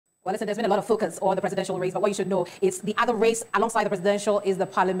Well, listen, there's been a lot of focus on the presidential race, but what you should know is the other race alongside the presidential is the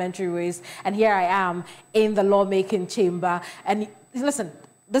parliamentary race. And here I am in the lawmaking chamber. And listen,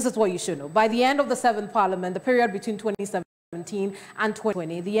 this is what you should know. By the end of the 7th parliament, the period between 2017 and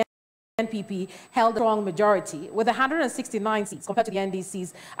 2020, the NPP held a strong majority with 169 seats compared to the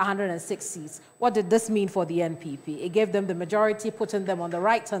NDC's 106 seats. What did this mean for the NPP? It gave them the majority, putting them on the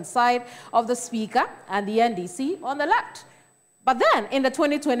right-hand side of the speaker and the NDC on the left. But then, in the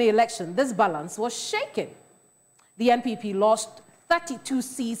 2020 election, this balance was shaken. The NPP lost 32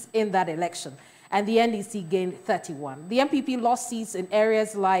 seats in that election, and the NDC gained 31. The NPP lost seats in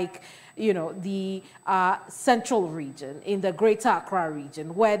areas like, the central region, in the Greater Accra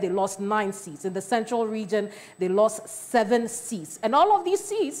region, where they lost 9 seats. In the central region, they lost 7 seats. And all of these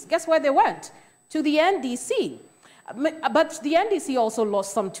seats, guess where they went? To the NDC. But the NDC also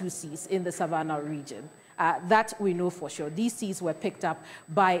lost some 2 seats in the Savannah region. That we know for sure. These seats were picked up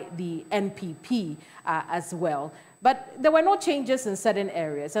by the NPP as well. But there were no changes in certain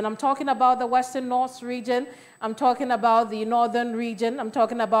areas. And I'm talking about the Western North region. I'm talking about the Northern region. I'm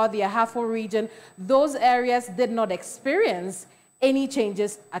talking about the Ahafo region. Those areas did not experience any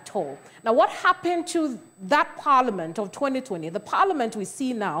changes at all. Now, what happened to that parliament of 2020? The parliament we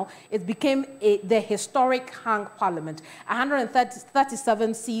see now, it became the historic hung parliament.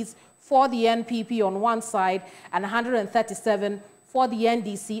 137 seats for the NPP on one side and 137 for the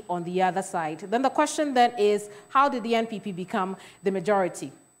NDC on the other side. Then the question then is, how did the NPP become the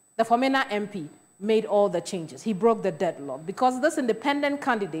majority? The Fomena MP made all the changes. He broke the deadlock because this independent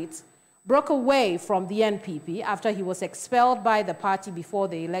candidate broke away from the NPP after he was expelled by the party before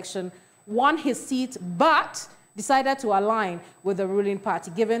the election, won his seat, but decided to align with the ruling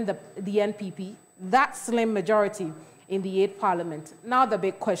party, giving the NPP that slim majority in the 8th parliament. Now the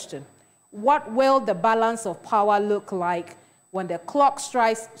big question, what will the balance of power look like when the clock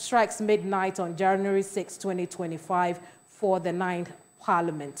strikes midnight on January 6, 2025 for the 9th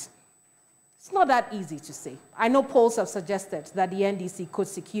parliament? It's not that easy to say. I know polls have suggested that the NDC could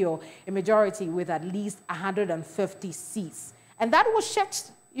secure a majority with at least 150 seats. And that will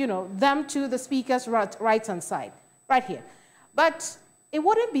shift, them to the speaker's right-hand side, right here. But it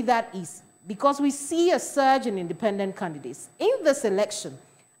wouldn't be that easy because we see a surge in independent candidates. In this election,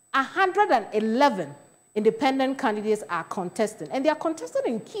 111 independent candidates are contesting, and they are contesting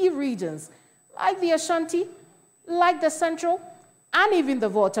in key regions like the Ashanti, like the Central, and even the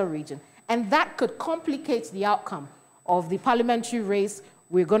Volta region. And that could complicate the outcome of the parliamentary race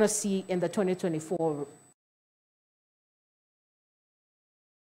we're going to see in the 2024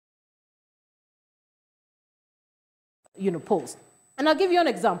 polls. And I'll give you an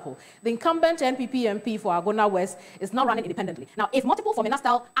example. The incumbent NPP MP for Agona West is now running independently. Now, if multiple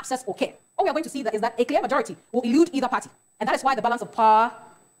Fomena-style access occur, what we are going to see is that a clear majority will elude either party. And that is why the balance of power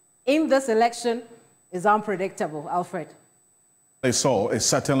in this election is unpredictable. Alfred. So it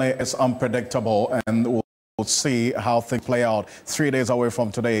certainly is unpredictable, and we'll see how things play out 3 days away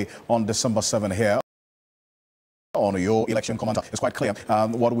from today on December 7 here on your election commander. It's quite clear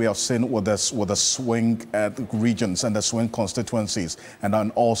what we have seen with the swing regions and the swing constituencies, and then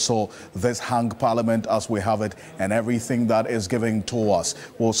also this hung parliament as we have it, and everything that is given to us.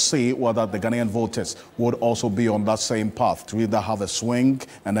 We'll see whether the Ghanaian voters would also be on that same path to either have a swing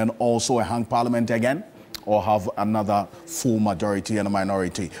and then also a hung parliament again, or have another full majority and a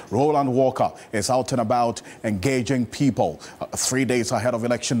minority. Roland Walker is out and about engaging people 3 days ahead of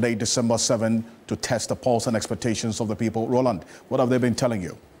election day, December 7, to test the pulse and expectations of the people. Roland, what have they been telling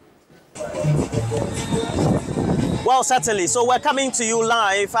you? Well, certainly. So we're coming to you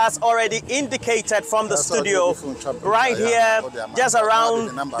live, as already indicated from the studio, right here, just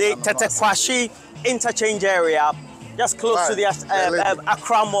around the Tetekwashi interchange area, just close to the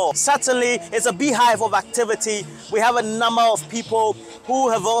Accra Mall. Certainly, it's a beehive of activity. We have a number of people who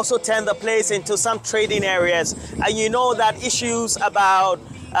have also turned the place into some trading areas. And you know that issues about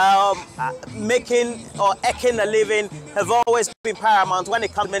making or eking a living have always been paramount when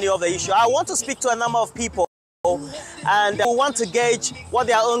it comes to many of the issues. I want to speak to a number of people and we want to gauge what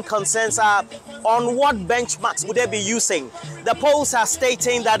their own concerns are, on what benchmarks would they be using. The polls are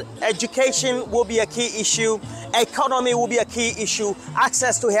stating that education will be a key issue, economy will be a key issue,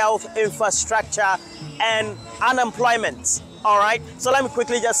 access to health, infrastructure, and unemployment. All right, so let me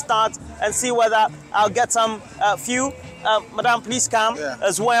quickly just start and see whether I'll get some few Madam, please come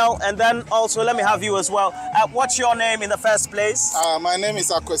as well. And then also, let me have you as well. What's your name in the first place? My name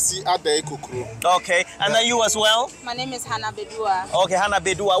is Akwesi Adei Kukru. Okay. And then you as well? My name is Hannah Bedua. Okay, Hannah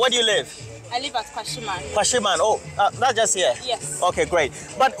Bedua. Where do you live? I live at Kwashiman. Kwashiman. Oh, not just here? Yes. Okay, great.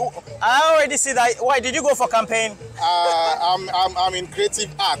 But I already see that. Why did you go for campaign? I'm in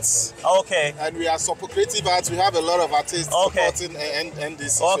creative arts. Okay. And we are creative arts. We have a lot of artists supporting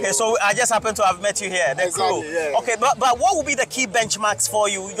NDC. Okay, so I just happen to have met you here. That's exactly, cool. Yeah. Okay, but what will be the key benchmarks for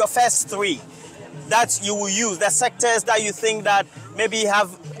you? Your first three that you will use, the sectors that you think that maybe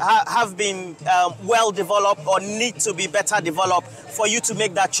have been well developed or need to be better developed for you to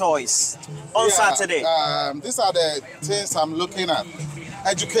make that choice on Saturday. These are the things I'm looking at.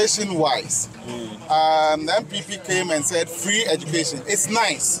 Education-wise, the MPP came and said free education. It's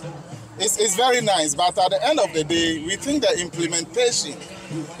nice. It's very nice, but at the end of the day, we think the implementation,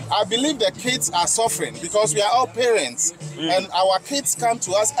 I believe the kids are suffering because we are all parents and our kids come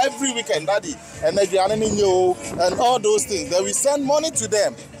to us every weekend, Daddy, and all those things. Then we send money to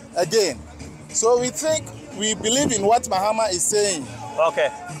them again. So we believe in what Mahama is saying. Okay.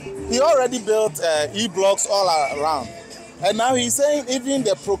 He already built e-blocks all around. And now he's saying even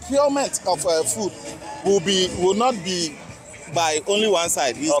the procurement of food will not be by only one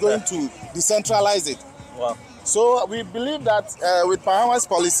side. He's going to decentralize it. Wow. So we believe that with Mahama's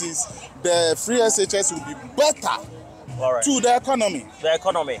policies, the free SHS will be better to the economy. The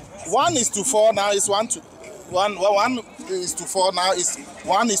economy. 1:4 now is 1:4 now is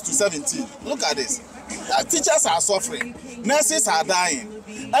 1:17. Look at this. Teachers are suffering. Nurses are dying.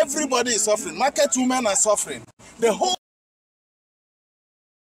 Everybody is suffering. Market women are suffering. The whole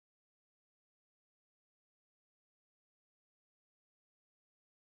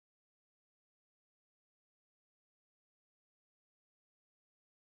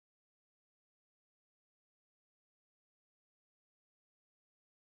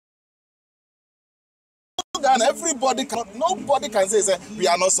and nobody can say we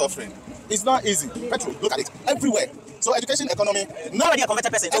are not suffering. It's not easy. Petrol, look at it. Everywhere. So education, economy. Nobody a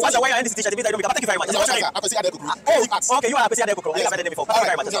converted person. So what's the way your NDC teacher? Thank you very much. Okay, you are Akwesi Adei Kukru. I have met them before. Thank you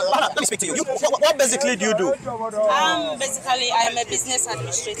very much. Let me speak to you. What basically do you do? Basically, I am a business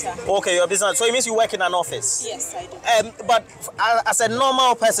administrator. Okay, you're a business. So it means you work in an office. Yes, I do. But as a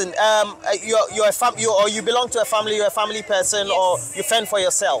normal person, or you belong to a family. You're a family person, yes. or you fend for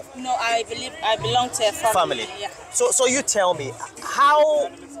yourself. No, I belong to a family. Yeah. So you tell me,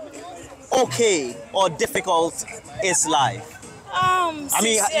 how okay or difficult is life? I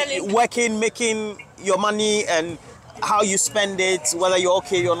mean, working, making your money, and how you spend it, whether you're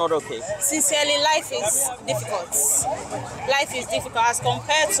okay or not okay. Sincerely, life is difficult. Life is difficult as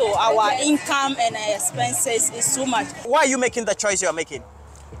compared to our income and our expenses is too much. Why are you making the choice you're making?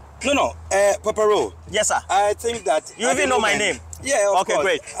 No, Papa Ro. Yes, sir. I think that... You even know my name? Yeah, of okay, course.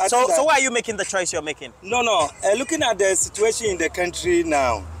 Great. So why are you making the choice you're making? No. Looking at the situation in the country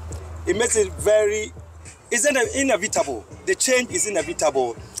now, it makes it it's inevitable. The change is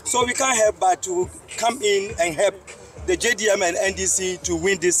inevitable. So we can't help but to come in and help the JDM and NDC to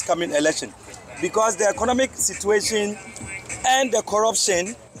win this coming election. Because the economic situation and the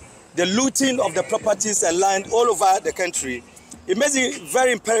corruption, the looting of the properties and land all over the country, it makes it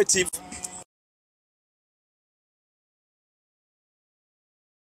very imperative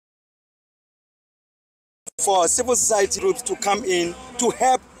for civil society groups to come in to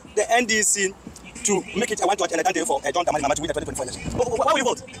help the NDC to make it a one-to-one candidate for John Dramani Mahama to win the 2024 election. Where will you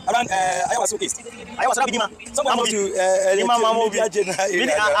vote? Around Ayawaso East. Ayawaso Bidima. Someone moved to Media General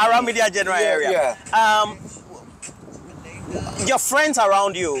area. Around Media General area. Yeah. Your friends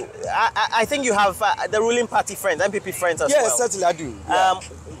around you, I think you have the ruling party friends, MPP friends as well. Yes, certainly I do. Yeah.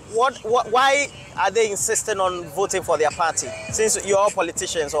 Why are they insisting on voting for their party? Since you're all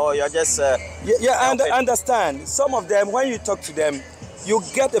politicians or you're just... I understand. Some of them, when you talk to them, you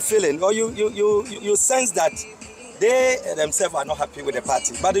get a feeling or you sense that they themselves are not happy with the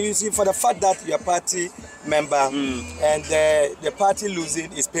party. But you see, for the fact that you're a party member and the party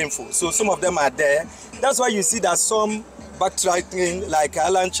losing is painful. So some of them are there. That's why you see that some backtracking, like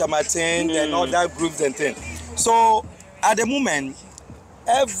Alan Chamatin and all that groups and things. So at the moment,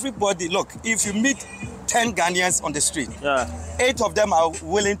 everybody, look, if you meet 10 Ghanaians on the street, 8 of them are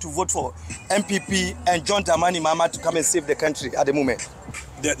willing to vote for MPP and John Dramani Mahama to come and save the country at the moment.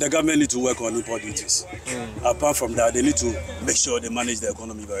 The government need to work on import duties. Apart from that, they need to make sure they manage the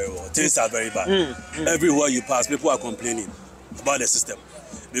economy very well. Things are very bad. Everywhere you pass, people are complaining about the system.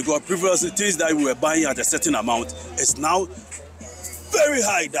 Because previously, things that we were buying at a certain amount is now very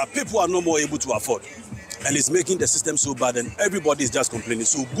high that people are no more able to afford. and it's making the system so bad, and everybody is just complaining.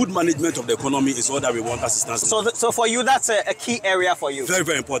 So good management of the economy is all that we want assistance. So for you, that's a key area for you. Very,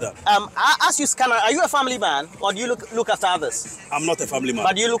 very important. As you scan, are you a family man, or do you look after others? I'm not a family man.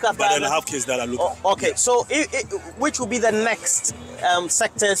 But you look after But then others? I have kids that I look after. Okay, so which will be the next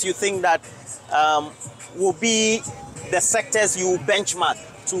sectors you think that will be the sectors you benchmark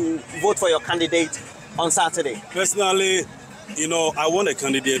to vote for your candidate on Saturday? Personally, you know, I want a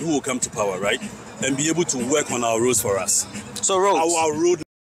candidate who will come to power, right? And be able to work on our roads for us. So roads? Our road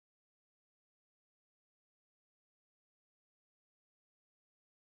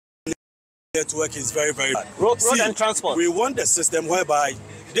network is very, very bad. Road and transport. We want the system whereby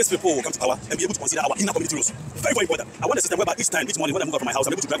these people will come to power and be able to consider our inner community roads. Very, very important. I want a system whereby each morning when I move out from my house,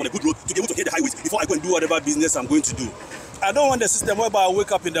 I'm able to drive on a good road to be able to hit the highways before I go and do whatever business I'm going to do. I don't want a system whereby I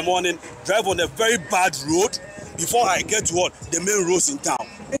wake up in the morning, drive on a very bad road before I get to what? The main roads in town.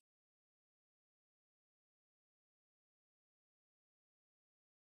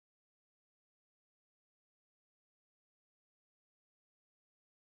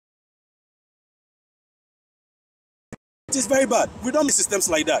 It is very bad. We don't need systems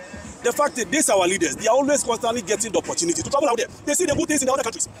like that. The fact that these our leaders, they are always constantly getting the opportunity to travel out there. They see the good things in the other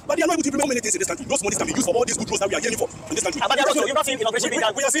countries, but they are not able to implement many things in this country. Those monies can be used for all these good roads that we are yearning for in this country. But you're not seeing innovation.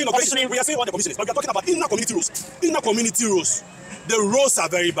 We are seeing innovation. We are seeing all the commissions, but we are talking about inner community roads. Inner community roads. The roads are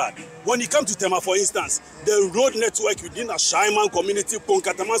very bad. When you come to Tema, for instance, the road network within a Shaiman community,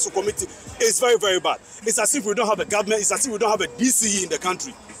 Ponkatamansu community is very, very bad. It's as if we don't have a government. It's as if we don't have a DCE in the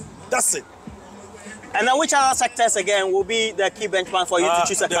country. That's it. And then which other sectors again will be the key benchmark for you to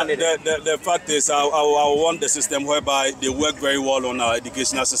choose a candidate? The fact is, I want the system whereby they work very well on our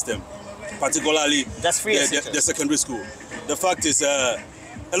educational system, particularly the secondary school. The fact is, a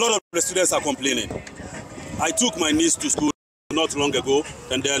lot of the students are complaining. I took my niece to school not long ago,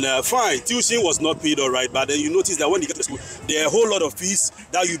 and then fine, tuition was not paid all right, but then you notice that when you get to school, there are a whole lot of fees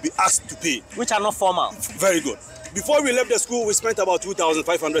that you'll be asked to pay. Which are not formal. Very good. Before we left the school, we spent about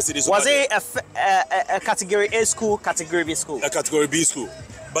 2,500 cedis. Was it a category A school, category B school? A category B school.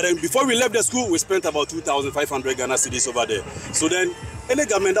 But then before we left the school, we spent about 2,500 Ghana cedis over there. So then any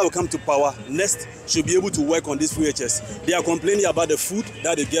government that will come to power next should be able to work on this VHS. They are complaining about the food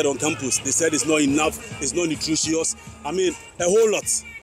that they get on campus. They said it's not enough, it's not nutritious. I mean, a whole lot.